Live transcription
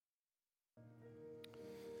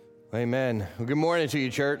Amen. Well, good morning to you,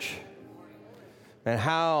 church. And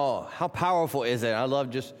how powerful is it? I love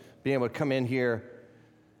just being able to come in here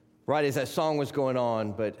right as that song was going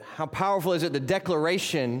on. But how powerful is it, the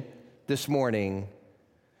declaration this morning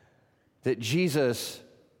that Jesus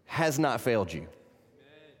has not failed you?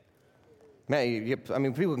 Man,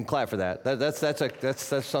 people can clap for that.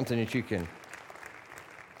 That's something that you can.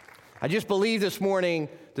 I just believe this morning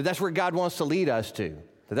that that's where God wants to lead us to.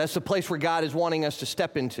 That's the place where God is wanting us to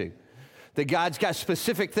step into. That God's got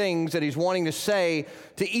specific things that he's wanting to say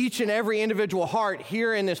to each and every individual heart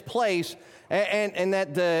here in this place, and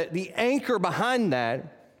that the anchor behind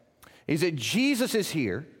that is that Jesus is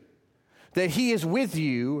here, that he is with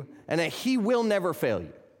you, and that he will never fail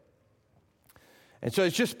you. And so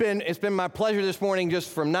it's been my pleasure this morning, just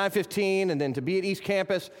from 9:15 and then to be at East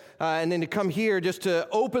Campus, and then to come here just to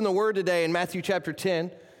open the word today in Matthew chapter 10.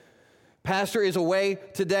 Pastor is away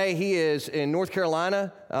today. He is in North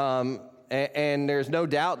Carolina, and there's no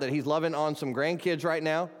doubt that he's loving on some grandkids right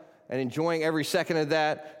now and enjoying every second of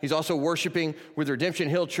that. He's also worshiping with Redemption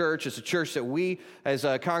Hill Church. It's a church that we, as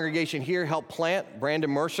a congregation here, helped plant. Brandon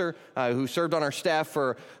Mercer, who served on our staff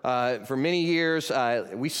for many years,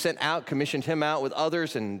 we commissioned him out with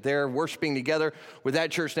others, and they're worshiping together with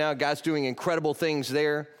that church now. God's doing incredible things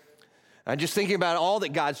there. I'm just thinking about all that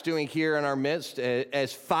God's doing here in our midst,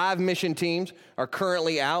 as 5 mission teams are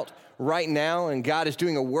currently out right now, and God is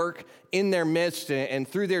doing a work in their midst and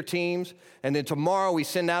through their teams. And then tomorrow we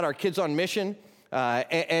send out our kids on mission.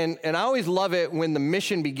 And I always love it when the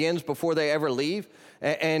mission begins before they ever leave.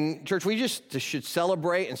 And church, we just should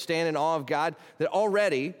celebrate and stand in awe of God that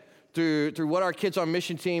already through what our kids on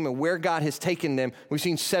mission team and where God has taken them, we've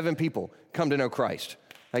seen 7 people come to know Christ.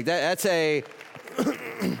 Like that's a...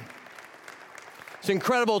 It's an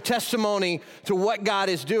incredible testimony to what God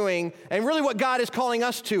is doing and really what God is calling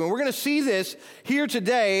us to. And we're going to see this here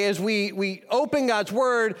today as we open God's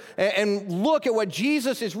word and look at what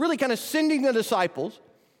Jesus is really kind of sending the disciples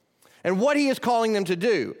and what he is calling them to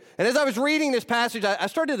do. And as I was reading this passage, I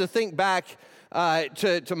started to think back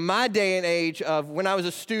to my day and age of when I was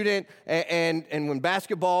a student and when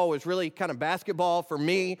basketball was really kind of basketball for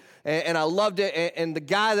me, and I loved it. And the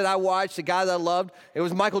guy that I watched, the guy that I loved, it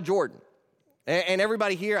was Michael Jordan. And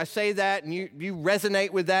everybody here, I say that, and you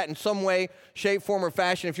resonate with that in some way, shape, form, or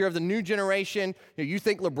fashion. If you're of the new generation, you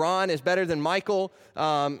think LeBron is better than Michael.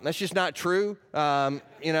 That's just not true.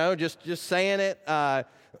 Just saying it.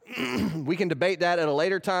 We can debate that at a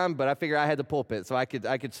later time, but I figure I had the pulpit, so I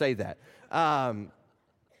could say that.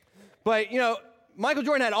 But Michael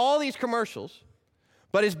Jordan had all these commercials,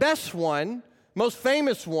 but his best one, most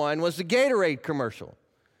famous one, was the Gatorade commercial.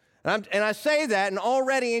 And I say that, and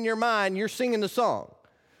already in your mind, you're singing the song.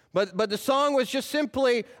 But the song was just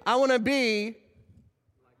simply, I want to be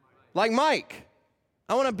like Mike.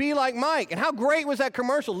 I want to be like Mike. And how great was that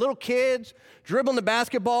commercial? Little kids dribbling the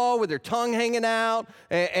basketball with their tongue hanging out,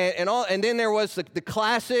 and then there was the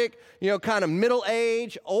classic, kind of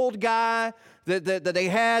middle-aged, old guy that they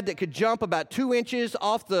had that could jump about 2 inches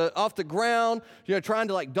off the ground, trying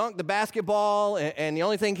to like dunk the basketball, and the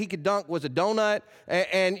only thing he could dunk was a donut.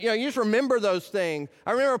 And you just remember those things.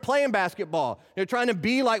 I remember playing basketball, trying to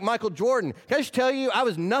be like Michael Jordan. Can I just tell you, I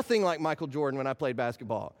was nothing like Michael Jordan when I played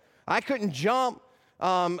basketball. I couldn't jump.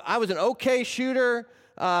 I was an okay shooter.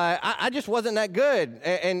 I just wasn't that good.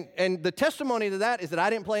 And the testimony to that is that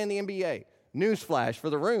I didn't play in the NBA. Newsflash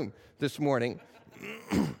for the room this morning.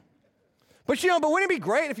 But wouldn't it be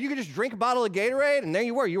great if you could just drink a bottle of Gatorade and there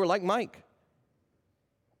you were like Mike.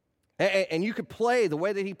 And you could play the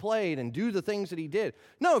way that he played and do the things that he did.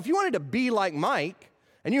 No, if you wanted to be like Mike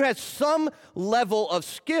and you had some level of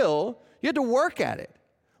skill, you had to work at it.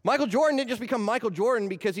 Michael Jordan didn't just become Michael Jordan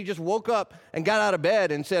because he just woke up and got out of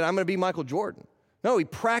bed and said, I'm going to be Michael Jordan. No, he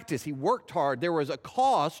practiced, he worked hard. There was a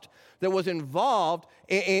cost that was involved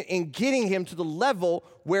in getting him to the level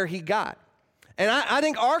where he got. And I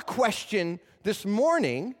think our question this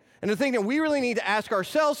morning, and the thing that we really need to ask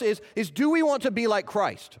ourselves is do we want to be like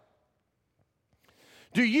Christ?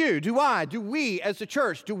 Do you, do I, do we as the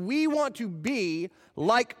church, do we want to be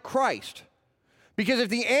like Christ? Because if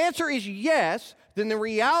the answer is yes, then the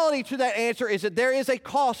reality to that answer is that there is a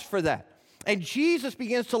cost for that. And Jesus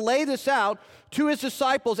begins to lay this out to his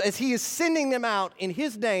disciples as he is sending them out in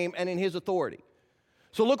his name and in his authority.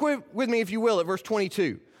 So look with me, if you will, at verse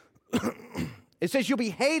 22. It says, you'll be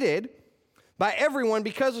hated by everyone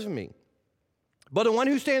because of me, but the one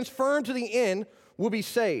who stands firm to the end will be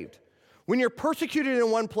saved. When you're persecuted in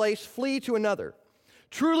one place, flee to another.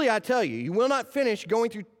 Truly, I tell you, you will not finish going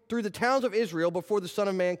through the towns of Israel before the Son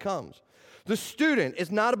of Man comes. The student is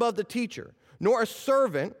not above the teacher, nor a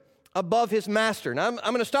servant above his master. Now, I'm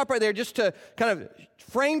going to stop right there just to kind of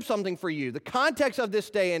frame something for you. The context of this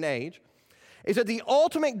day and age is that the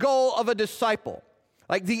ultimate goal of a disciple,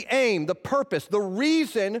 like the aim, the purpose, the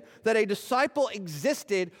reason that a disciple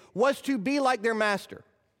existed was to be like their master.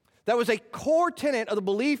 That was a core tenet of the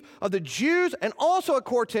belief of the Jews and also a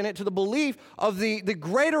core tenet to the belief of the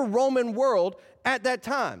greater Roman world at that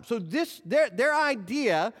time. So their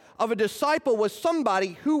idea of a disciple was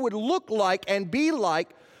somebody who would look like and be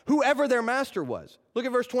like whoever their master was. Look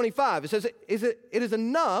at verse 25. It says, it is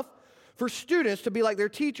enough for students to be like their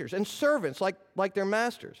teachers and servants like their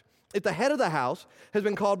masters. If the head of the house has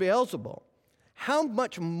been called Beelzebul, how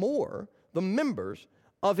much more the members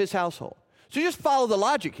of his household? So just follow the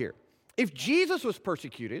logic here. If Jesus was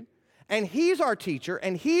persecuted, and he's our teacher,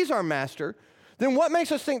 and he's our master, then what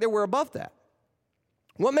makes us think that we're above that?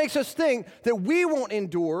 What makes us think that we won't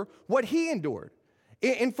endure what he endured?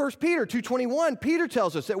 In 1 Peter 2:21, Peter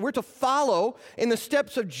tells us that we're to follow in the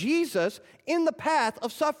steps of Jesus in the path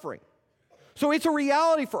of suffering. So it's a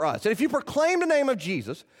reality for us that if you proclaim the name of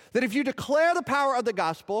Jesus, that if you declare the power of the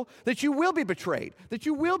gospel, that you will be betrayed, that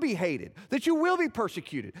you will be hated, that you will be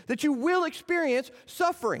persecuted, that you will experience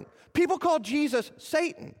suffering. People call Jesus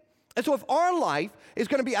Satan. And so if our life is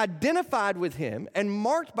going to be identified with him and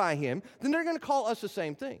marked by him, then they're going to call us the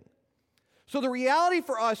same thing. So the reality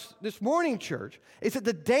for us this morning, church, is that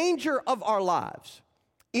the danger of our lives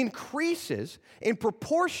increases in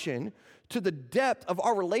proportion to the depth of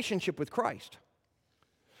our relationship with Christ.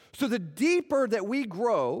 So the deeper that we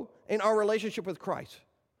grow in our relationship with Christ,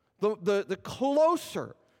 the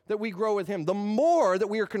closer that we grow with him, the more that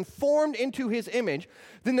we are conformed into his image,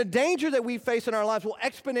 then the danger that we face in our lives will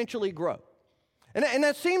exponentially grow. And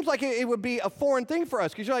that seems like it would be a foreign thing for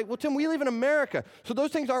us, because you're like, well, Tim, we live in America, so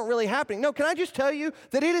those things aren't really happening. No, can I just tell you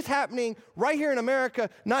that it is happening right here in America,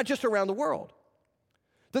 not just around the world?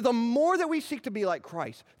 That the more that we seek to be like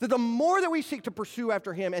Christ, that the more that we seek to pursue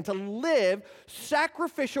after him and to live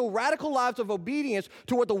sacrificial, radical lives of obedience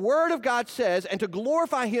to what the Word of God says and to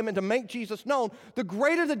glorify him and to make Jesus known, the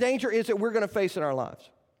greater the danger is that we're going to face in our lives.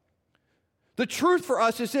 The truth for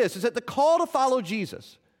us is this, is that the call to follow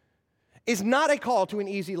Jesus is not a call to an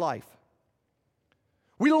easy life.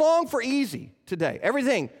 We long for easy today.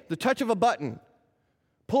 Everything, the touch of a button,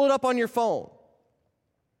 pull it up on your phone.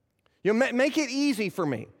 You know, make it easy for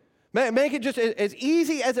me. Make it just as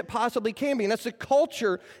easy as it possibly can be. And that's the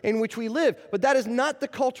culture in which we live. But that is not the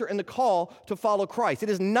culture and the call to follow Christ. It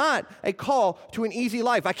is not a call to an easy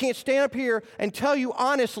life. I can't stand up here and tell you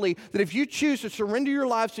honestly that if you choose to surrender your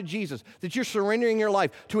lives to Jesus, that you're surrendering your life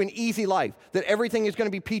to an easy life, that everything is going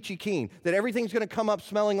to be peachy keen, that everything's going to come up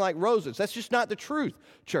smelling like roses. That's just not the truth,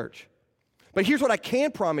 church. But here's what I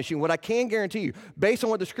can promise you, what I can guarantee you, based on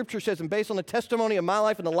what the Scripture says and based on the testimony of my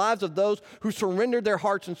life and the lives of those who surrendered their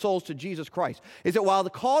hearts and souls to Jesus Christ, is that while the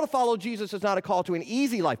call to follow Jesus is not a call to an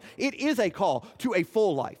easy life, it is a call to a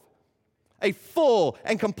full life, a full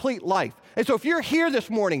and complete life. And so if you're here this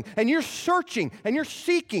morning and you're searching and you're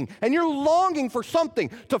seeking and you're longing for something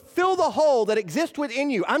to fill the hole that exists within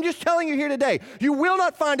you, I'm just telling you here today, you will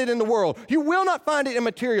not find it in the world. You will not find it in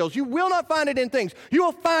materials. You will not find it in things. You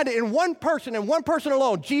will find it in one person and one person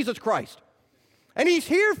alone, Jesus Christ. And he's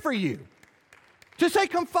here for you. Just say,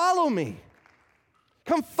 come follow me.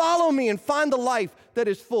 Come follow me and find the life that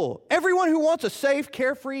is full. Everyone who wants a safe,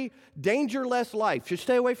 carefree, danger-less life should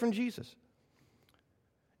stay away from Jesus.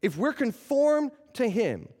 If we're conformed to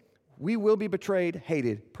him, we will be betrayed,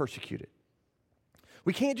 hated, persecuted.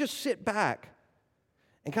 We can't just sit back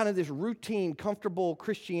and kind of this routine, comfortable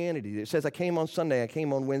Christianity that says I came on Sunday, I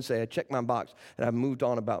came on Wednesday, I checked my box, and I've moved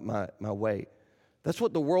on about my way. That's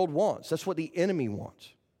what the world wants. That's what the enemy wants.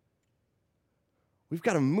 We've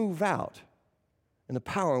got to move out in the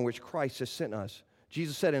power in which Christ has sent us.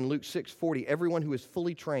 Jesus said in Luke 6:40, everyone who is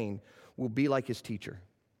fully trained will be like his teacher.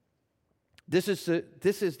 This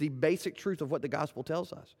is the basic truth of what the gospel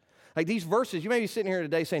tells us. Like these verses, you may be sitting here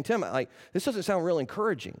today saying, Tim, this doesn't sound real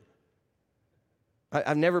encouraging.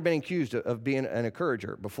 I've never been accused of being an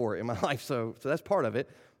encourager before in my life, so that's part of it.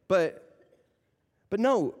 But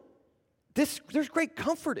no, there's great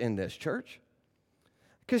comfort in this, church.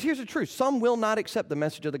 Because here's the truth. Some will not accept the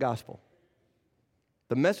message of the gospel.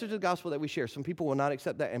 The message of the gospel that we share, some people will not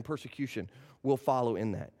accept that, and persecution will follow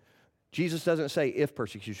in that. Jesus doesn't say if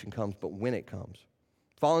persecution comes, but when it comes.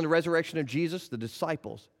 Following the resurrection of Jesus, the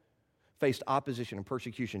disciples faced opposition and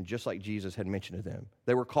persecution just like Jesus had mentioned to them.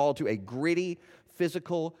 They were called to a gritty,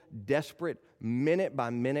 physical, desperate,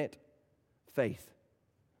 minute-by-minute faith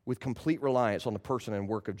with complete reliance on the person and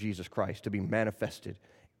work of Jesus Christ to be manifested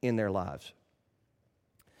in their lives.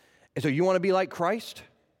 And so you want to be like Christ?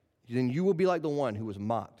 then you will be like the one who was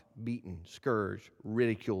mocked, beaten, scourged,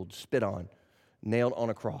 ridiculed, spit on, nailed on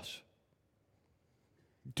a cross.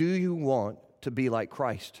 Do you want to be like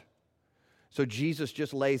Christ? So Jesus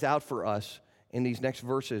just lays out for us in these next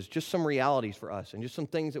verses just some realities for us and just some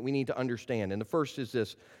things that we need to understand. And the first is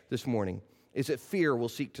this morning, is that fear will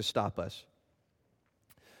seek to stop us.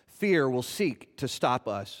 Fear will seek to stop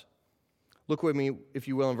us. Look with me, if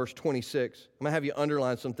you will, in verse 26. I'm going to have you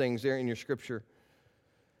underline some things there in your scripture.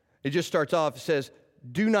 It just starts off, it says,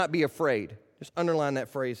 do not be afraid. Just underline that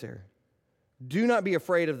phrase there. Do not be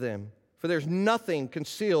afraid of them, for there's nothing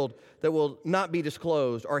concealed that will not be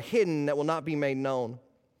disclosed, or hidden that will not be made known.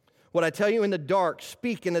 What I tell you in the dark,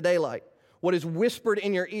 speak in the daylight. What is whispered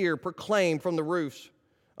in your ear, proclaim from the roofs.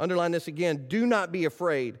 Underline this again. Do not be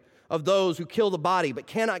afraid of those who kill the body, but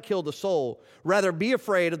cannot kill the soul. Rather, be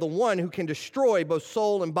afraid of the one who can destroy both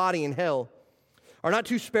soul and body in hell. Are not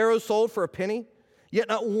 2 sparrows sold for a penny? Yet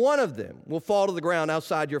not one of them will fall to the ground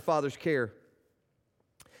outside your Father's care.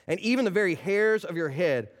 And even the very hairs of your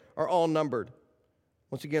head are all numbered.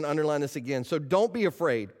 Once again, underline this again. So don't be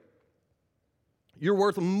afraid. You're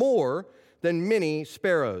worth more than many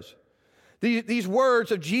sparrows. These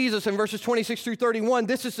words of Jesus in verses 26 through 31,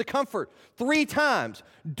 this is the comfort. 3 times.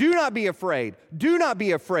 Do not be afraid. Do not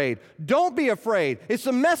be afraid. Don't be afraid. It's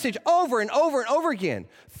the message over and over and over again.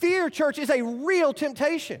 Fear, church, is a real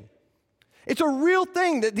temptation. It's a real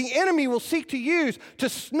thing that the enemy will seek to use to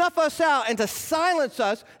snuff us out and to silence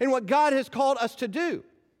us in what God has called us to do.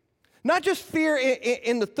 Not just fear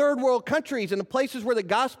in the third world countries and the places where the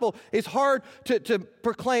gospel is hard to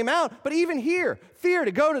proclaim out, but even here, fear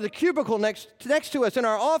to go to the cubicle next to us in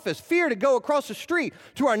our office, fear to go across the street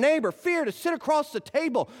to our neighbor, fear to sit across the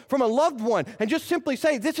table from a loved one and just simply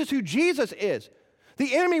say, this is who Jesus is.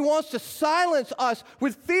 The enemy wants to silence us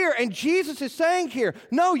with fear, and Jesus is saying here,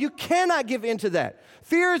 no, you cannot give in to that.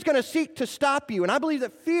 Fear is going to seek to stop you, and I believe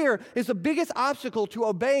that fear is the biggest obstacle to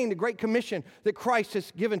obeying the Great Commission that Christ has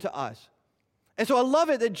given to us. And so I love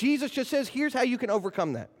it that Jesus just says, here's how you can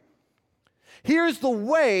overcome that. Here's the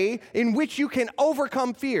way in which you can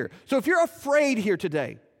overcome fear. So if you're afraid here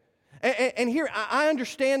today, and here, I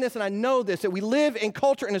understand this and I know this, that we live in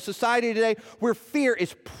culture and a society today where fear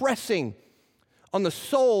is pressing on the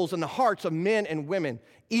souls and the hearts of men and women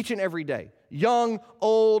each and every day. Young,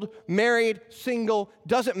 old, married, single,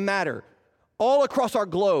 doesn't matter. All across our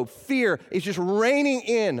globe, fear is just raining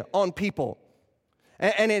in on people.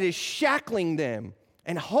 And it is shackling them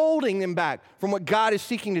and holding them back from what God is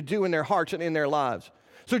seeking to do in their hearts and in their lives.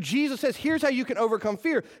 So Jesus says, here's how you can overcome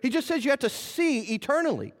fear. He just says you have to see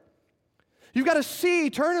eternally. You've got to see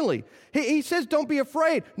eternally. He says, don't be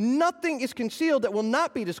afraid. Nothing is concealed that will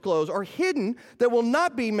not be disclosed or hidden that will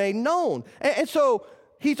not be made known. And so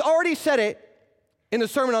he's already said it in the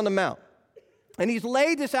Sermon on the Mount. And he's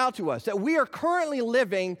laid this out to us, that we are currently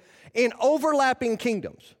living in overlapping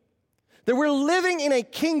kingdoms. That we're living in a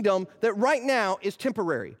kingdom that right now is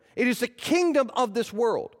temporary. It is the kingdom of this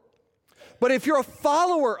world. But if you're a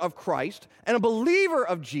follower of Christ and a believer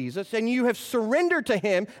of Jesus and you have surrendered to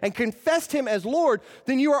him and confessed him as Lord,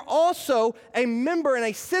 then you are also a member and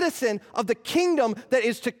a citizen of the kingdom that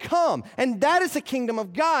is to come. And that is the kingdom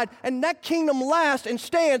of God, and that kingdom lasts and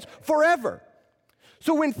stands forever.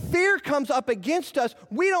 So when fear comes up against us,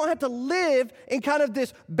 we don't have to live in kind of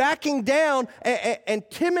this backing down and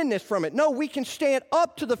timidness from it. No, we can stand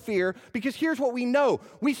up to the fear because here's what we know.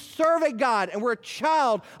 We serve a God and we're a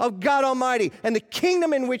child of God Almighty, and the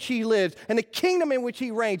kingdom in which he lives and the kingdom in which he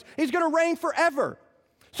reigns is going to reign forever.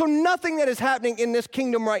 So nothing that is happening in this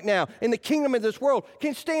kingdom right now, in the kingdom of this world,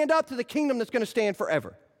 can stand up to the kingdom that's going to stand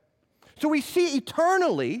forever. So we see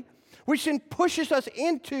eternally, which then pushes us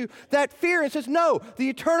into that fear and says, no, the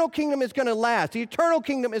eternal kingdom is going to last. The eternal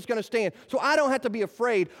kingdom is going to stand. So I don't have to be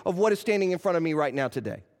afraid of what is standing in front of me right now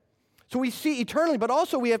today. So we see eternally, but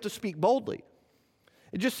also we have to speak boldly.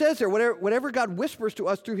 It just says there, whatever God whispers to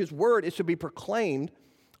us through his word is to be proclaimed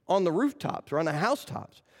on the rooftops or on the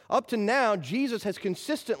housetops. Up to now, Jesus has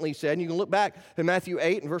consistently said, and you can look back in Matthew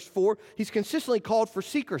 8 and verse 4, he's consistently called for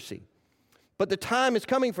secrecy. But the time is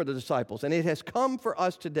coming for the disciples, and it has come for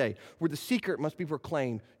us today, where the secret must be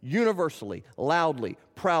proclaimed universally, loudly,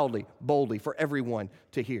 proudly, boldly, for everyone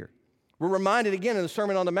to hear. We're reminded again in the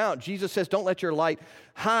Sermon on the Mount, Jesus says, don't let your light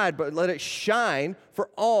hide, but let it shine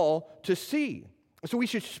for all to see. So we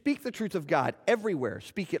should speak the truth of God everywhere,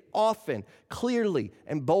 speak it often, clearly,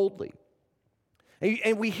 and boldly.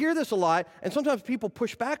 And we hear this a lot, and sometimes people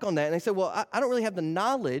push back on that, and they say, well, I don't really have the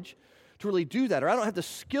knowledge to really do that, or I don't have the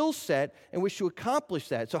skill set in which to accomplish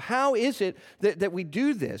that. So how is it that we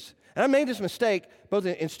do this? And I made this mistake both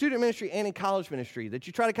in student ministry and in college ministry, that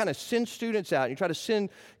you try to kind of send students out, and you try to send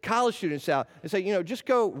college students out and say, just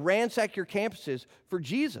go ransack your campuses for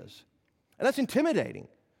Jesus. And that's intimidating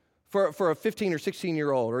for a 15 or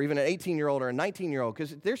 16-year-old or even an 18-year-old or a 19-year-old,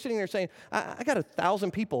 because they're sitting there saying, I got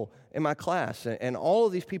 1,000 people in my class and all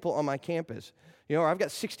of these people on my campus. Or I've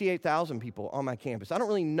got 68,000 people on my campus. I don't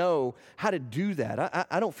really know how to do that.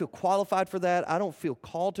 I don't feel qualified for that. I don't feel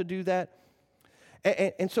called to do that.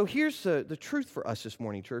 And so here's the truth for us this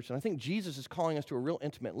morning, church, and I think Jesus is calling us to a real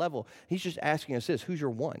intimate level. He's just asking us this: who's your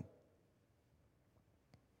one?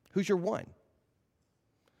 Who's your one?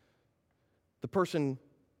 The person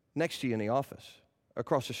next to you in the office,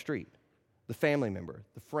 across the street, the family member,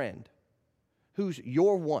 the friend. Who's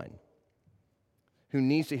your one who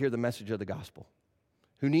needs to hear the message of the gospel,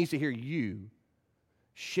 who needs to hear you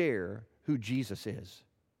share who Jesus is?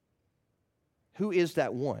 Who is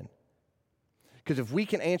that one? Because if we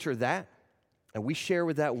can answer that and we share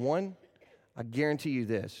with that one, I guarantee you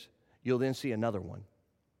this: you'll then see another one,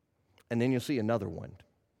 and then you'll see another one,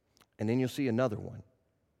 and then you'll see another one.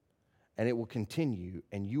 And it will continue,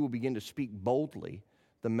 and you will begin to speak boldly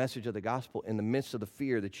the message of the gospel in the midst of the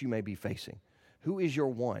fear that you may be facing. Who is your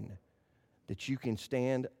one that you can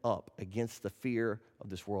stand up against the fear of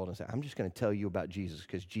this world and say, I'm just going to tell you about Jesus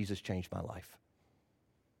because Jesus changed my life.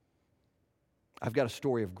 I've got a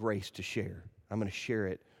story of grace to share. I'm going to share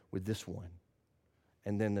it with this one,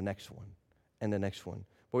 and then the next one, and the next one.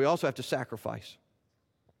 But we also have to sacrifice.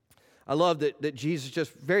 I love that Jesus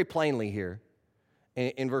just very plainly here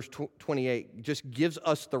in verse 28 just gives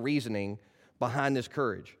us the reasoning behind this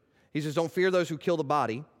courage. He says, don't fear those who kill the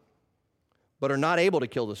body, but are not able to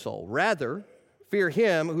kill the soul. Rather, fear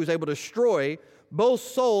him who's able to destroy both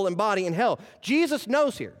soul and body in hell. Jesus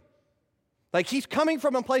knows here. Like, he's coming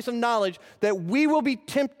from a place of knowledge that we will be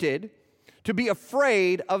tempted to be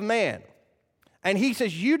afraid of man. And he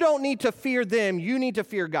says, you don't need to fear them, you need to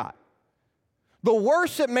fear God. The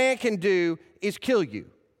worst that man can do is kill you.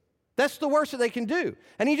 That's the worst that they can do.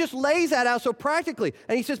 And he just lays that out so practically.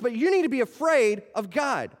 And he says, but you need to be afraid of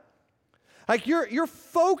God. Like, your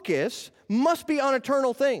focus must be on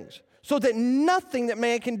eternal things so that nothing that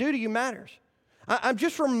man can do to you matters. I'm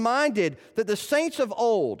just reminded that the saints of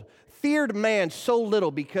old feared man so little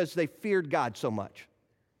because they feared God so much.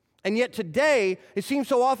 And yet today, it seems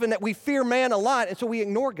so often that we fear man a lot, and so we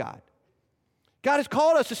ignore God. God has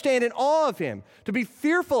called us to stand in awe of him, to be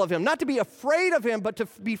fearful of him, not to be afraid of him, but to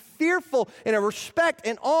be fearful in a respect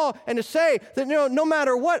and awe, and to say that no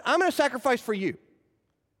matter what, I'm going to sacrifice for you.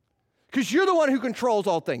 Because you're the one who controls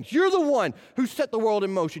all things. You're the one who set the world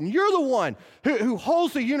in motion. You're the one who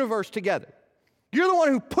holds the universe together. You're the one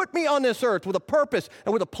who put me on this earth with a purpose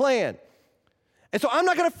and with a plan. And so I'm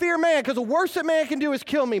not going to fear man, because the worst that man can do is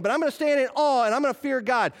kill me, but I'm going to stand in awe and I'm going to fear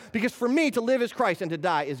God, because for me to live is Christ and to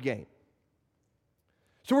die is gain.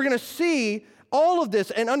 So we're going to see all of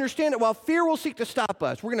this and understand that while fear will seek to stop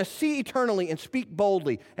us, we're going to see eternally and speak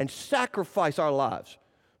boldly and sacrifice our lives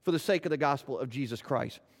for the sake of the gospel of Jesus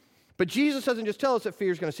Christ. But Jesus doesn't just tell us that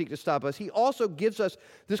fear is going to seek to stop us. He also gives us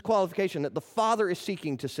this qualification that the Father is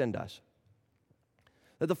seeking to send us.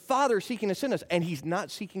 That the Father is seeking to send us, and he's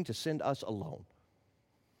not seeking to send us alone.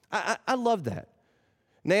 I love that.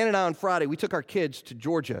 Nan and I on Friday, we took our kids to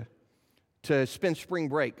Georgia to spend spring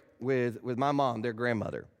break with my mom, their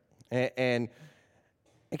grandmother. And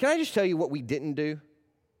can I just tell you what we didn't do?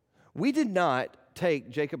 We did not take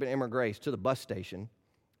Jacob and Emma Grace to the bus station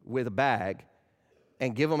with a bag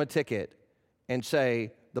and give them a ticket and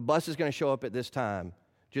say, the bus is going to show up at this time.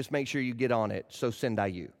 Just make sure you get on it, so send I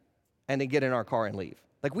you. And then get in our car and leave.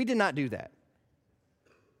 Like, we did not do that.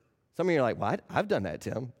 Some of you are like, well, I've done that,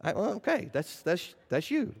 Tim. Well, okay, that's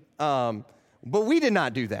you. But we did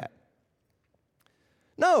not do that.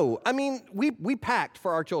 No, I mean, we packed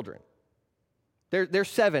for our children. They're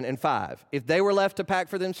 7 and 5. If they were left to pack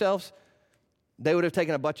for themselves, they would have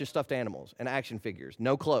taken a bunch of stuffed animals and action figures,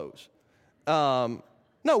 no clothes.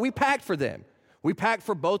 No, we packed for them. We packed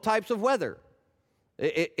for both types of weather.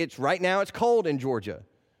 It's right now, it's cold in Georgia.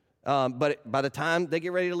 But by the time they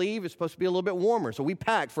get ready to leave, it's supposed to be a little bit warmer. So we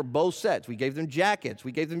packed for both sets. We gave them jackets.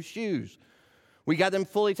 We gave them shoes. We got them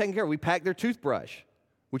fully taken care of. We packed their toothbrush,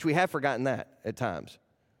 which we have forgotten that at times.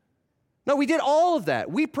 No, we did all of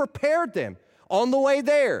that. We prepared them. On the way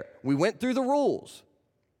there, we went through the rules.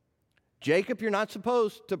 Jacob, you're not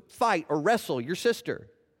supposed to fight or wrestle your sister.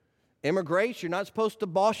 Emma Grace, you're not supposed to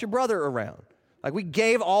boss your brother around. Like, we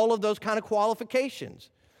gave all of those kind of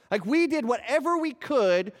qualifications. Like, we did whatever we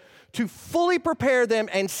could to fully prepare them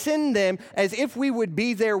and send them as if we would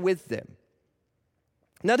be there with them.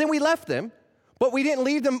 Now, then we left them, but we didn't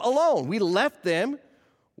leave them alone. We left them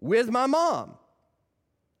with my mom.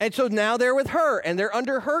 And so now they're with her, and they're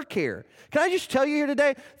under her care. Can I just tell you here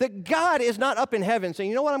today that God is not up in heaven saying,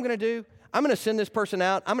 you know what I'm going to do? I'm going to send this person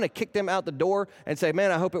out. I'm going to kick them out the door and say,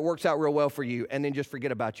 man, I hope it works out real well for you, and then just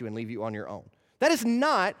forget about you and leave you on your own. That is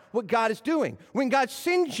not what God is doing. When God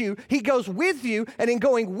sends you, he goes with you, and in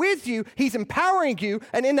going with you, he's empowering you,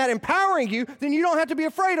 and in that empowering you, then you don't have to be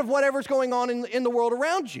afraid of whatever's going on in the world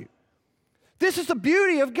around you. This is the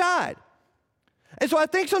beauty of God. And so I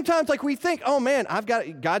think sometimes we think, oh man,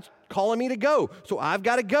 God's calling me to go, so I've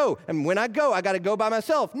got to go. And when I go, I got to go by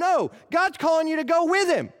myself. No, God's calling you to go with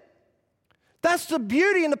him. That's the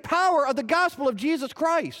beauty and the power of the gospel of Jesus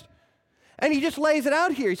Christ. And he just lays it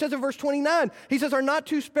out here. He says in verse 29, he says, are not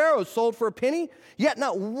 2 sparrows sold for a penny? Yet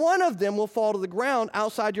not one of them will fall to the ground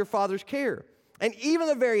outside your Father's care. And even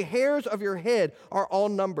the very hairs of your head are all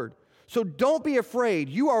numbered. So don't be afraid.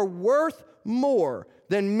 You are worth more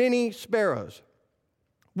than many sparrows.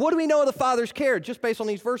 What do we know of the Father's care just based on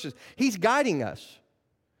these verses? He's guiding us.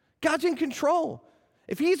 God's in control.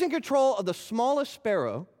 If he's in control of the smallest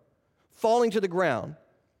sparrow falling to the ground,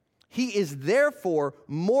 he is therefore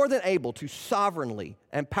more than able to sovereignly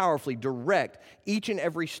and powerfully direct each and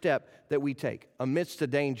every step that we take amidst the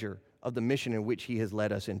danger of the mission in which he has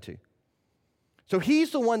led us into. So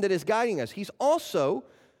he's the one that is guiding us. He's also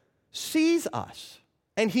sees us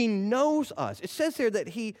and he knows us. It says there that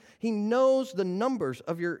he knows the numbers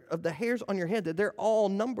of the hairs on your head, that they're all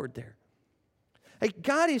numbered there. Hey,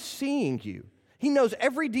 God is seeing you. He knows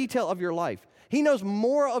every detail of your life. He knows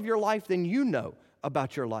more of your life than you know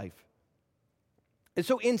about your life. And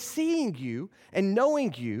so in seeing you and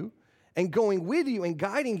knowing you and going with you and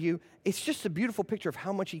guiding you, it's just a beautiful picture of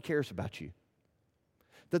how much he cares about you.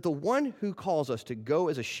 That the one who calls us to go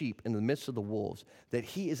as a sheep in the midst of the wolves, that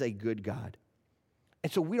he is a good God.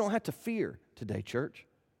 And so we don't have to fear today, church.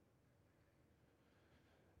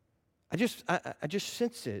 I just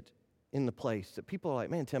sense it in the place that people are like,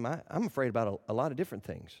 man, Tim, I'm afraid about a lot of different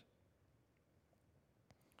things.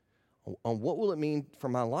 On what will it mean for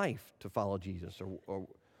my life to follow Jesus? Or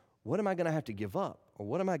what am I going to have to give up? Or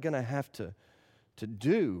what am I going to have to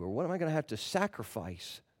do? Or what am I going to have to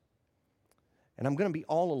sacrifice? And I'm going to be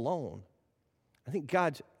all alone. I think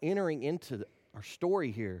God's entering into our story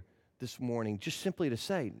here this morning just simply to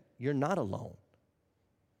say, you're not alone.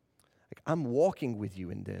 I'm walking with you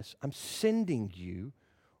in this. I'm sending you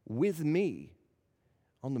with me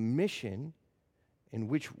on the mission in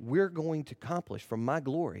which we're going to accomplish for my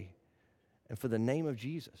glory and for the name of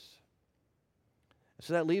Jesus.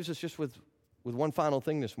 So that leaves us just with one final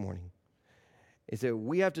thing this morning, is that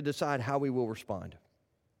we have to decide how we will respond.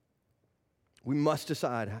 We must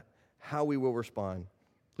decide how we will respond.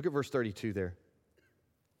 Look at verse 32 there.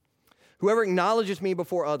 Whoever acknowledges me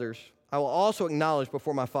before others, I will also acknowledge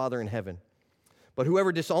before my Father in heaven. But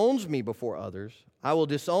whoever disowns me before others, I will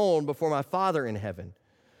disown before my Father in heaven.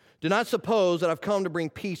 Do not suppose that I've come to bring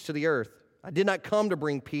peace to the earth. I did not come to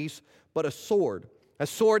bring peace, but a sword. A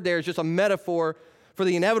sword there is just a metaphor for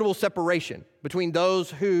the inevitable separation between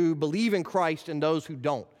those who believe in Christ and those who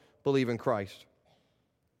don't believe in Christ.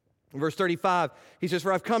 In verse 35, he says,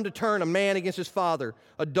 for I've come to turn a man against his father,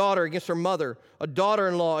 a daughter against her mother, a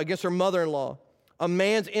daughter-in-law against her mother-in-law. A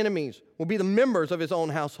man's enemies will be the members of his own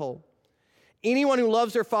household. Anyone who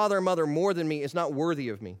loves their father or mother more than me is not worthy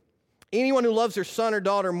of me. Anyone who loves their son or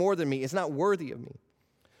daughter more than me is not worthy of me.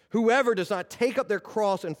 Whoever does not take up their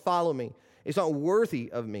cross and follow me is not worthy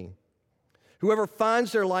of me. Whoever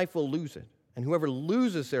finds their life will lose it, and whoever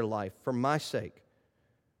loses their life for my sake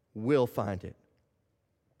will find it.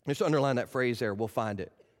 Just underline that phrase there, we'll find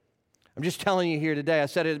it. I'm just telling you here today, I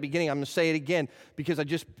said it at the beginning, I'm going to say it again because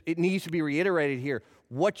it needs to be reiterated here.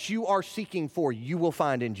 What you are seeking for, you will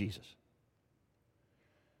find in Jesus.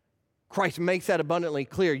 Christ makes that abundantly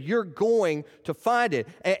clear. You're going to find it.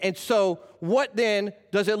 And so what then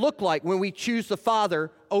does it look like when we choose the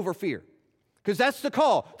Father over fear? Because that's the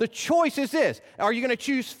call. The choice is this. Are you going to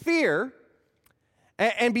choose fear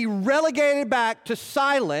and be relegated back to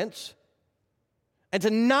silence and to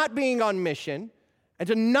not being on mission and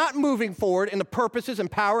to not moving forward in the purposes and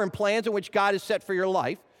power and plans in which God has set for your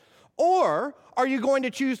life? Or are you going to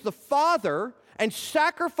choose the Father and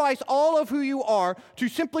sacrifice all of who you are to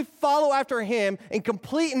simply follow after him in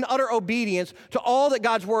complete and utter obedience to all that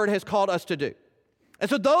God's word has called us to do? And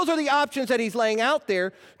so those are the options that he's laying out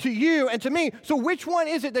there to you and to me. So which one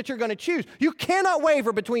is it that you're going to choose? You cannot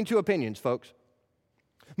waver between two opinions, folks.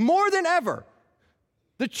 More than ever,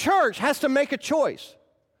 the church has to make a choice.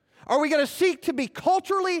 Are we going to seek to be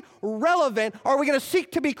culturally relevant? Or are we going to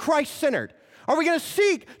seek to be Christ-centered? Are we going to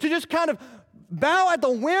seek to just kind of bow at the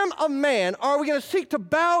whim of man, or are we going to seek to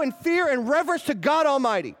bow in fear and reverence to God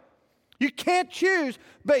Almighty? You can't choose,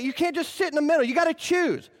 but you can't just sit in the middle. You got to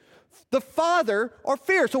choose the Father or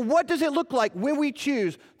fear. So what does it look like when we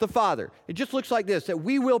choose the Father? It just looks like this, that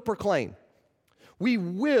we will proclaim. We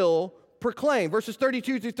will proclaim. Verses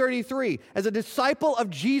 32 through 33. As a disciple of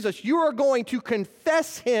Jesus, you are going to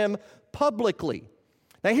confess him publicly.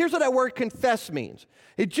 Now, here's what that word confess means.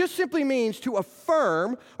 It just simply means to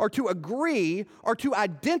affirm or to agree or to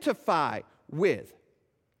identify with.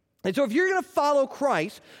 And so if you're going to follow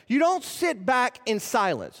Christ, you don't sit back in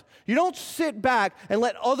silence. You don't sit back and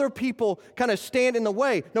let other people kind of stand in the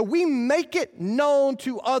way. No, we make it known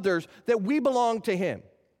to others that we belong to him.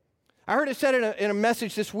 I heard it said in a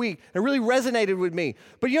message this week. It really resonated with me.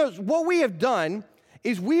 But you know, what we have done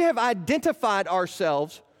is we have identified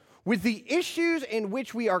ourselves with the issues in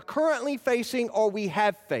which we are currently facing or we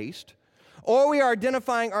have faced, or we are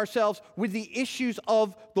identifying ourselves with the issues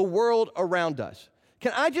of the world around us.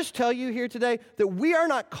 Can I just tell you here today that we are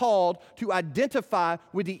not called to identify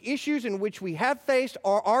with the issues in which we have faced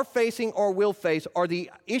or are facing or will face or the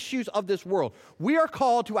issues of this world. We are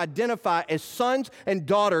called to identify as sons and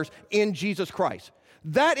daughters in Jesus Christ.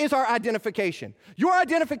 That is our identification. Your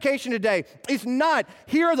identification today is not,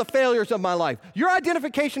 here are the failures of my life. Your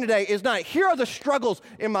identification today is not, here are the struggles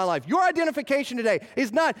in my life. Your identification today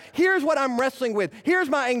is not, here's what I'm wrestling with. Here's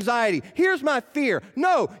my anxiety. Here's my fear.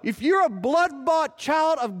 No, if you're a blood-bought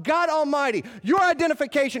child of God Almighty, your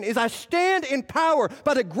identification is I stand in power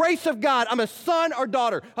by the grace of God. I'm a son or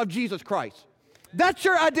daughter of Jesus Christ. That's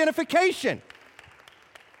your identification.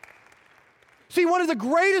 See, one of the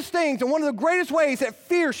greatest things and one of the greatest ways that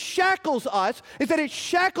fear shackles us is that it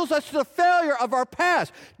shackles us to the failure of our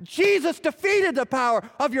past. Jesus defeated the power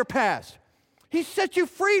of your past. He set you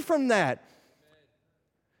free from that.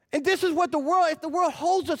 And this is what if the world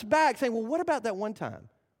holds us back saying, well, what about that one time?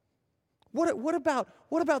 What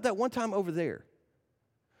about that one time over there?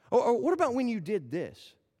 Or what about when you did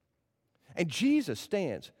this? And Jesus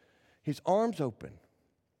stands, his arms open,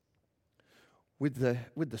 with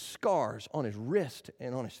the scars on his wrist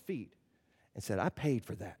and on his feet, and said, I paid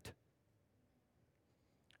for that.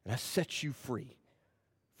 And I set you free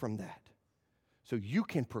from that. So you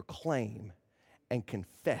can proclaim and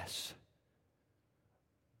confess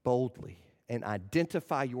boldly and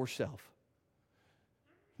identify yourself,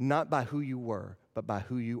 not by who you were, but by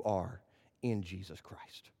who you are in Jesus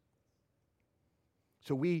Christ.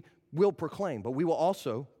 So we will proclaim, but we will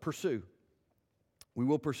also pursue. We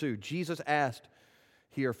will pursue. Jesus asked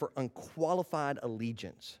here for unqualified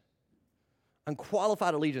allegiance.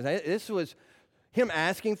 Unqualified allegiance. This was, him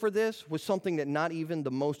asking for this was something that not even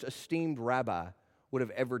the most esteemed rabbi would have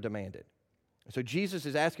ever demanded. So Jesus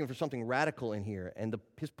is asking for something radical in here. And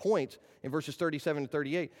his points in verses 37 and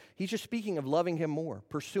 38, he's just speaking of loving him more,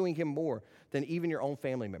 pursuing him more than even your own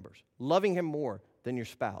family members. Loving him more than your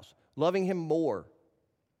spouse. Loving him more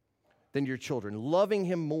than your children, loving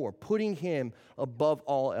him more, putting him above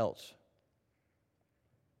all else,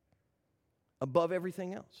 above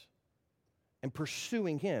everything else, and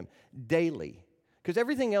pursuing him daily. Because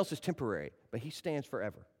everything else is temporary, but he stands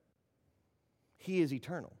forever. He is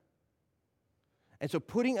eternal. And so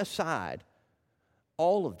putting aside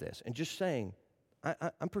all of this and just saying,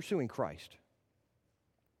 I'm pursuing Christ.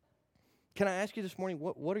 Can I ask you this morning,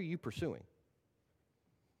 what are you pursuing?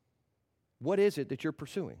 What is it that you're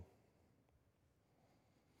pursuing?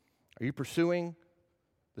 Are you pursuing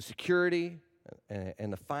the security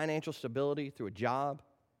and the financial stability through a job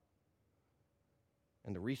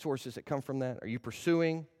and the resources that come from that? Are you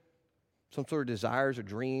pursuing some sort of desires or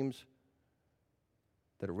dreams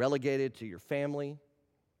that are relegated to your family?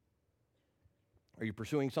 Are you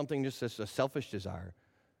pursuing something just as a selfish desire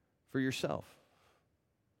for yourself?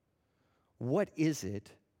 What is it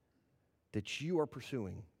that you are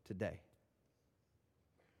pursuing today?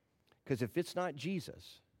 Because if it's not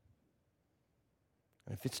Jesus,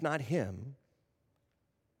 and if it's not him,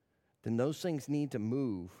 then those things need to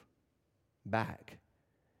move back,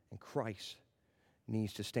 and Christ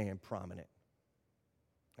needs to stand prominent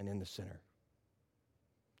and in the center.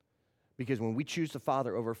 Because when we choose the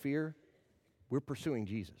Father over fear, we're pursuing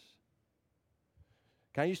Jesus.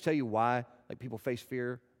 Can I just tell you why people face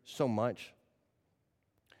fear so much?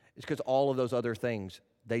 It's because all of those other things,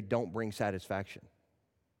 they don't bring satisfaction.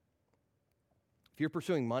 If you're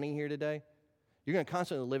pursuing money here today, you're going to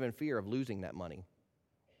constantly live in fear of losing that money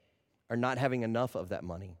or not having enough of that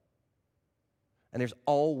money. And there's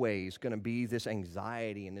always going to be this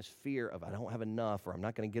anxiety and this fear of I don't have enough, or I'm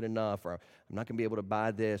not going to get enough, or I'm not going to be able to buy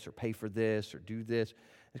this or pay for this or do this.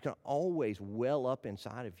 It's going to always well up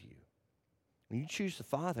inside of you. When you choose the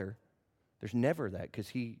Father, There's never that, because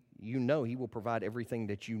He will provide everything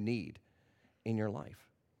that you need in your life.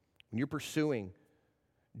 When you're pursuing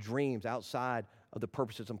dreams outside of the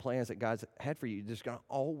purposes and plans that God's had for you, there's going to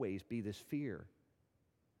always be this fear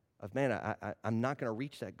of, man, I'm not going to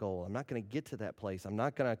reach that goal. I'm not going to get to that place. I'm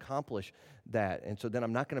not going to accomplish that. And so then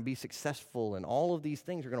I'm not going to be successful. And all of these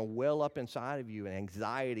things are going to well up inside of you, and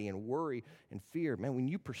anxiety and worry and fear. Man, when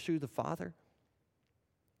you pursue the Father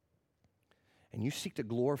and you seek to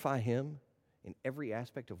glorify Him in every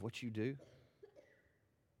aspect of what you do,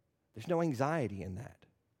 there's no anxiety in that.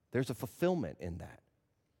 There's a fulfillment in that.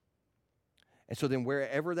 And so then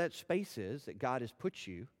wherever that space is that God has put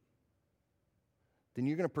you, then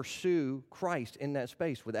you're going to pursue Christ in that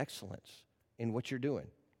space with excellence in what you're doing.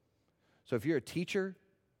 So if you're a teacher,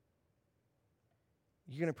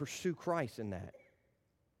 you're going to pursue Christ in that.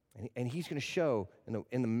 And He's going to show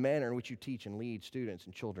in the manner in which you teach and lead students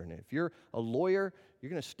and children. If you're a lawyer, you're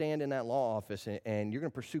going to stand in that law office and you're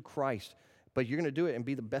going to pursue Christ, but you're going to do it and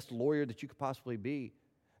be the best lawyer that you could possibly be,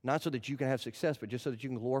 not so that you can have success, but just so that you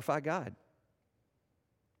can glorify God.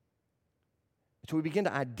 So we begin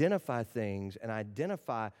to identify things and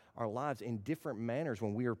identify our lives in different manners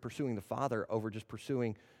when we are pursuing the Father over just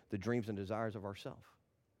pursuing the dreams and desires of ourselves.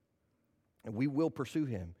 And we will pursue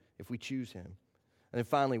Him if we choose Him. And then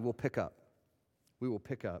finally, we'll pick up. We will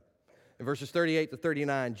pick up. In verses 38 to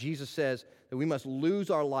 39, Jesus says that we must lose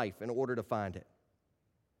our life in order to find it.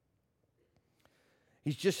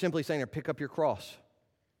 He's just simply saying there, pick up your cross.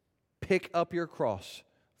 Pick up your cross,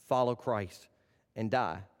 follow Christ, and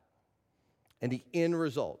die. And the end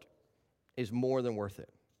result is more than worth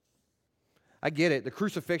it. I get it. The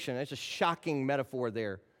crucifixion, that's a shocking metaphor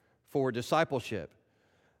there for discipleship.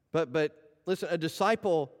 But listen, a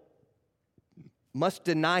disciple must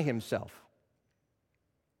deny himself.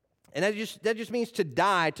 And that just means to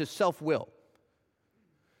die to self-will.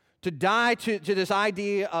 To die to this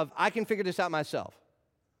idea of, I can figure this out myself.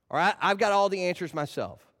 Or I've got all the answers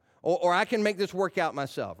myself. Or I can make this work out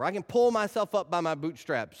myself. Or I can pull myself up by my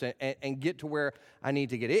bootstraps and get to where I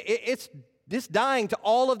need to get. It's this dying to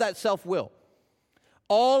all of that self-will.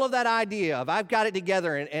 All of that idea of I've got it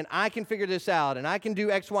together and I can figure this out and I can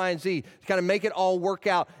do X, Y, and Z to kind of make it all work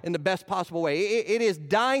out in the best possible way. It is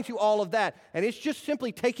dying to all of that, and it's just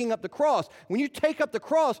simply taking up the cross. When you take up the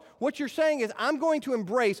cross, what you're saying is, I'm going to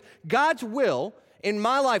embrace God's will in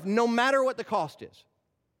my life no matter what the cost is.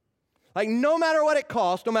 Like, no matter what it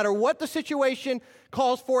costs, no matter what the situation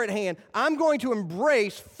calls for at hand, I'm going to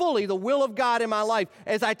embrace fully the will of God in my life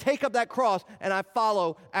as I take up that cross and I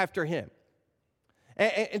follow after Him.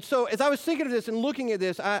 And so as I was thinking of this and looking at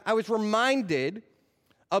this, I was reminded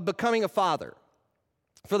of becoming a father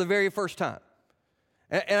for the very first time.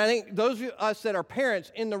 And I think those of us that are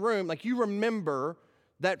parents in the room, like, you remember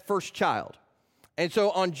that first child. And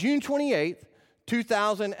so on June 28th,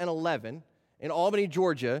 2011, in Albany,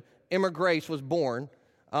 Georgia, Emma Grace was born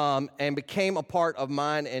and became a part of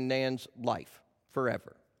mine and Nan's life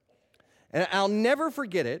forever. And I'll never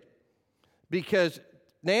forget it, because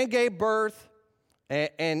Nan gave birth,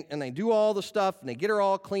 and they do all the stuff, and they get her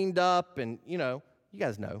all cleaned up, and, you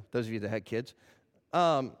guys know, those of you that had kids.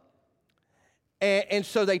 And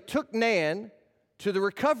so they took Nan to the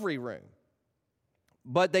recovery room.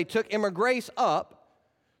 But they took Emma Grace up,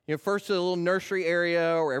 first to the little nursery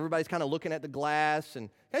area where everybody's kind of looking at the glass. And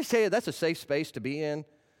can I say that's a safe space to be in?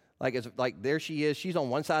 Like there she is. She's on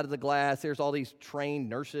one side of the glass. There's all these trained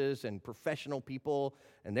nurses and professional people,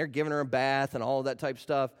 and they're giving her a bath and all of that type of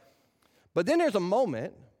stuff. But then there's a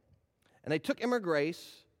moment, and they took Emma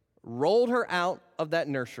Grace, rolled her out of that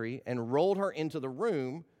nursery, and rolled her into the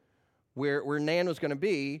room where Nan was going to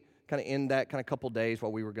be, kind of in that kind of couple days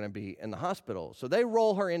while we were going to be in the hospital. So they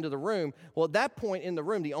roll her into the room. Well, at that point in the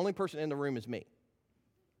room, the only person in the room is me.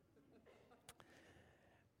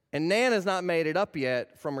 And Nan has not made it up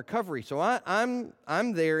yet from recovery. So I'm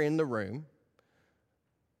there in the room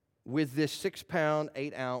with this 6-pound,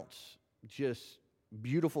 8-ounce, just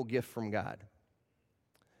beautiful gift from God.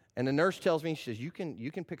 And the nurse tells me, she says, you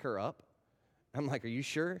can pick her up. I'm like, are you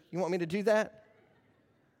sure you want me to do that?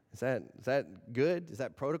 Is that good? Is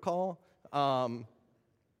that protocol? And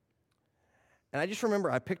I just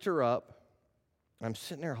remember I picked her up. I'm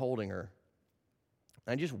sitting there holding her.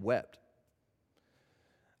 And I just wept.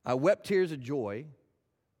 I wept tears of joy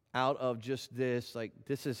out of just this, like,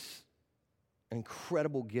 this is an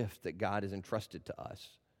incredible gift that God has entrusted to us.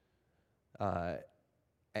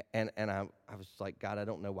 And I was like, God, I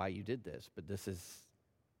don't know why you did this, but this is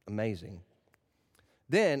amazing.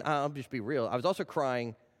 Then, I'll just be real, I was also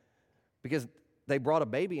crying because they brought a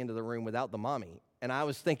baby into the room without the mommy. And I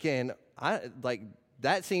was thinking,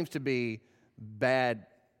 that seems to be bad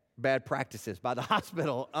bad practices by the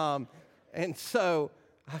hospital. And so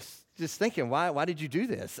I was just thinking, why did you do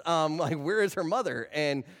this? Like, where is her mother?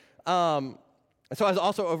 And so I was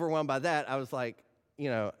also overwhelmed by that. I was like,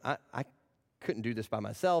 I couldn't do this by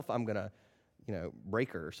myself. I'm going to,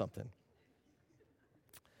 break her or something.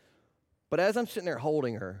 But as I'm sitting there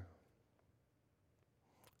holding her,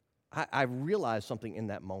 I realized something in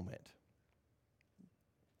that moment.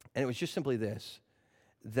 And it was just simply this,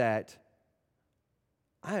 that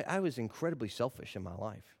I was incredibly selfish in my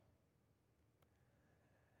life.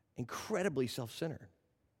 Incredibly self-centered.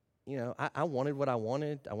 I wanted what I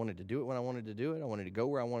wanted. I wanted to do it when I wanted to do it. I wanted to go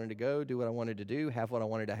where I wanted to go, do what I wanted to do, have what I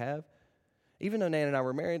wanted to have. Even though Nan and I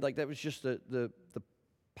were married, like that was just the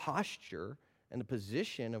posture and the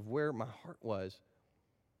position of where my heart was.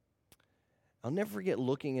 I'll never forget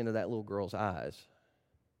looking into that little girl's eyes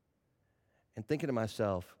and thinking to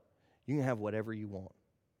myself, you can have whatever you want,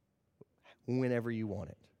 whenever you want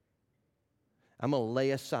it. I'm going to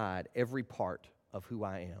lay aside every part of who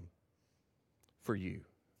I am for you.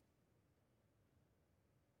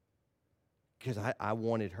 Because I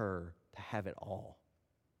wanted her to have it all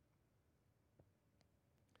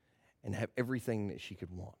and have everything that she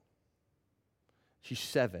could want. She's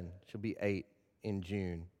 7. She'll be 8 in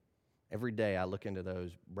June. Every day I look into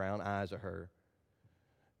those brown eyes of her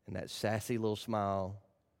and that sassy little smile,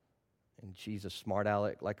 and she's a smart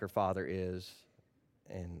aleck like her father is,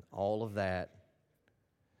 and all of that.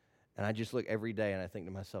 And I just look every day and I think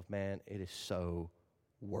to myself, man, it is so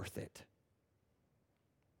worth it.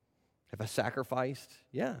 Have I sacrificed?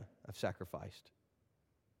 Yeah, I've sacrificed.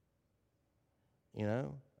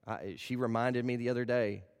 She reminded me the other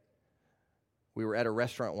day, we were at a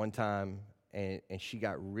restaurant one time, and she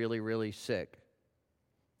got really, really sick.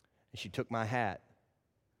 And she took my hat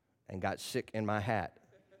and got sick in my hat.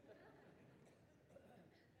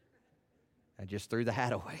 I just threw the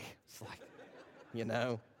hat away. It's like,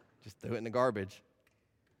 just threw it in the garbage.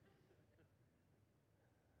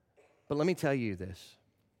 But let me tell you this.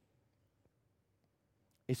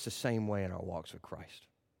 It's the same way in our walks with Christ.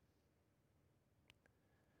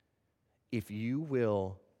 If you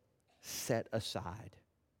will set aside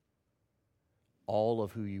all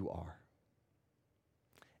of who you are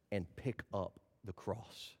and pick up the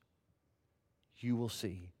cross, you will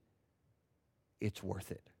see it's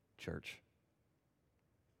worth it, church.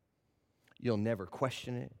 You'll never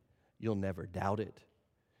question it. You'll never doubt it.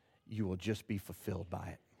 You will just be fulfilled by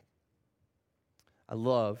it. I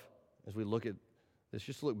love, as we look at this,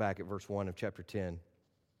 just look back at verse 1 of chapter 10,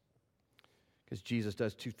 because Jesus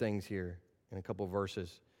does two things here in a couple of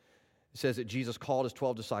verses. It says that Jesus called his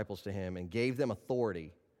 12 disciples to him and gave them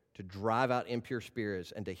authority to drive out impure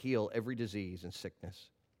spirits and to heal every disease and sickness.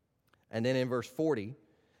 And then in verse 40,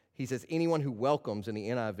 he says, anyone who welcomes, in the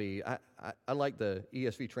NIV, I like the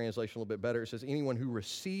ESV translation a little bit better. It says, anyone who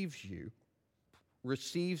receives you,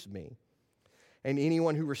 receives me. And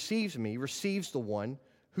anyone who receives me, receives the one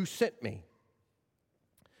who sent me.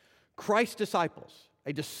 Christ's disciples,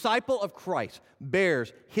 a disciple of Christ,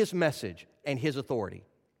 bears his message and his authority.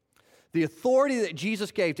 The authority that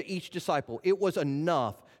Jesus gave to each disciple, it was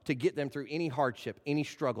enough to get them through any hardship, any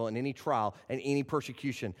struggle, and any trial, and any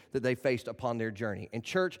persecution that they faced upon their journey. And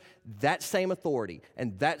church, that same authority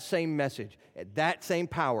and that same message, that same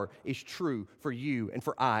power is true for you and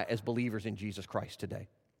for I as believers in Jesus Christ today.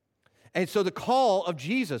 And so the call of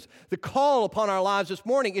Jesus, the call upon our lives this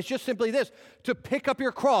morning is just simply this, to pick up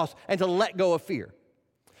your cross and to let go of fear.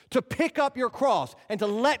 To pick up your cross and to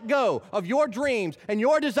let go of your dreams and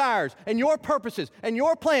your desires and your purposes and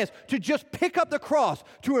your plans, to just pick up the cross,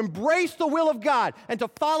 to embrace the will of God and to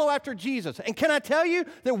follow after Jesus. And can I tell you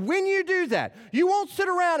that when you do that, you won't sit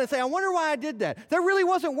around and say, I wonder why I did that. That really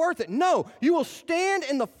wasn't worth it. No, you will stand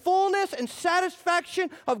in the fullness and satisfaction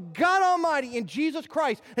of God Almighty in Jesus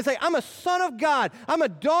Christ and say, I'm a son of God. I'm a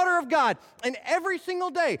daughter of God. And every single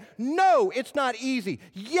day, no, it's not easy.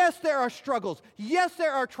 Yes, there are struggles. Yes,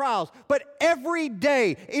 there are trials, but every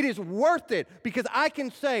day it is worth it because I can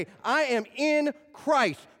say I am in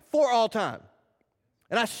Christ for all time.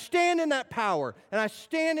 And I stand in that power and I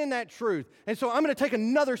stand in that truth. And so I'm going to take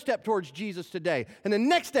another step towards Jesus today. And the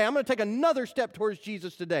next day I'm going to take another step towards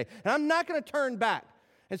Jesus today. And I'm not going to turn back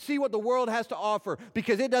and see what the world has to offer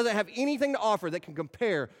because it doesn't have anything to offer that can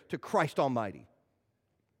compare to Christ Almighty.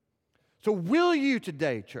 So will you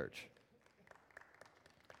today, church?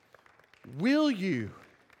 Will you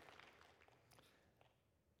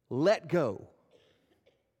let go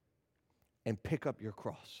and pick up your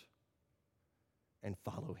cross and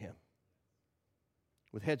follow him?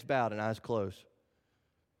 With heads bowed and eyes closed,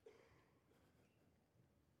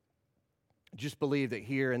 just believe that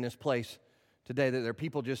here in this place today that there are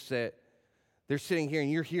people just that they're sitting here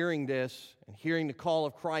and you're hearing this and hearing the call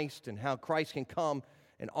of Christ and how Christ can come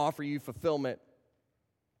and offer you fulfillment.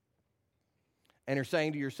 And are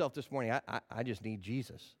saying to yourself this morning, I just need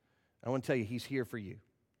Jesus. I want to tell you, He's here for you.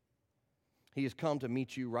 He has come to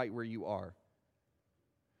meet you right where you are.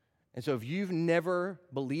 And so if you've never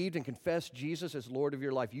believed and confessed Jesus as Lord of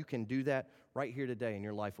your life, you can do that right here today, and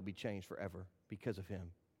your life will be changed forever because of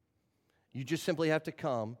Him. You just simply have to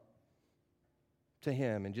come to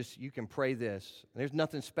Him, and you can pray this. There's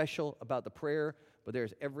nothing special about the prayer, but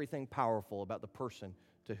there's everything powerful about the person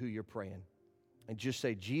to who you're praying. And just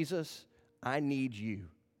say, Jesus, I need you.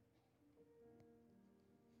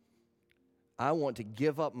 I want to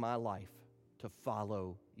give up my life to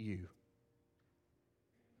follow you.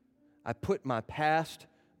 I put my past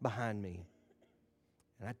behind me,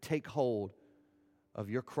 and I take hold of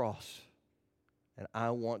your cross, and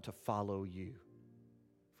I want to follow you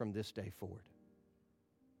from this day forward.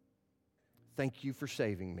 Thank you for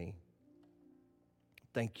saving me.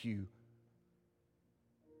 Thank you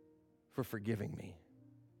for forgiving me.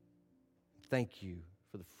 Thank you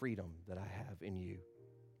for the freedom that I have in you.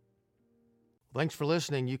 Thanks for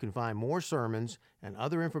listening. You can find more sermons and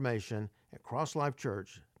other information at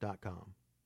crosslifechurch.com.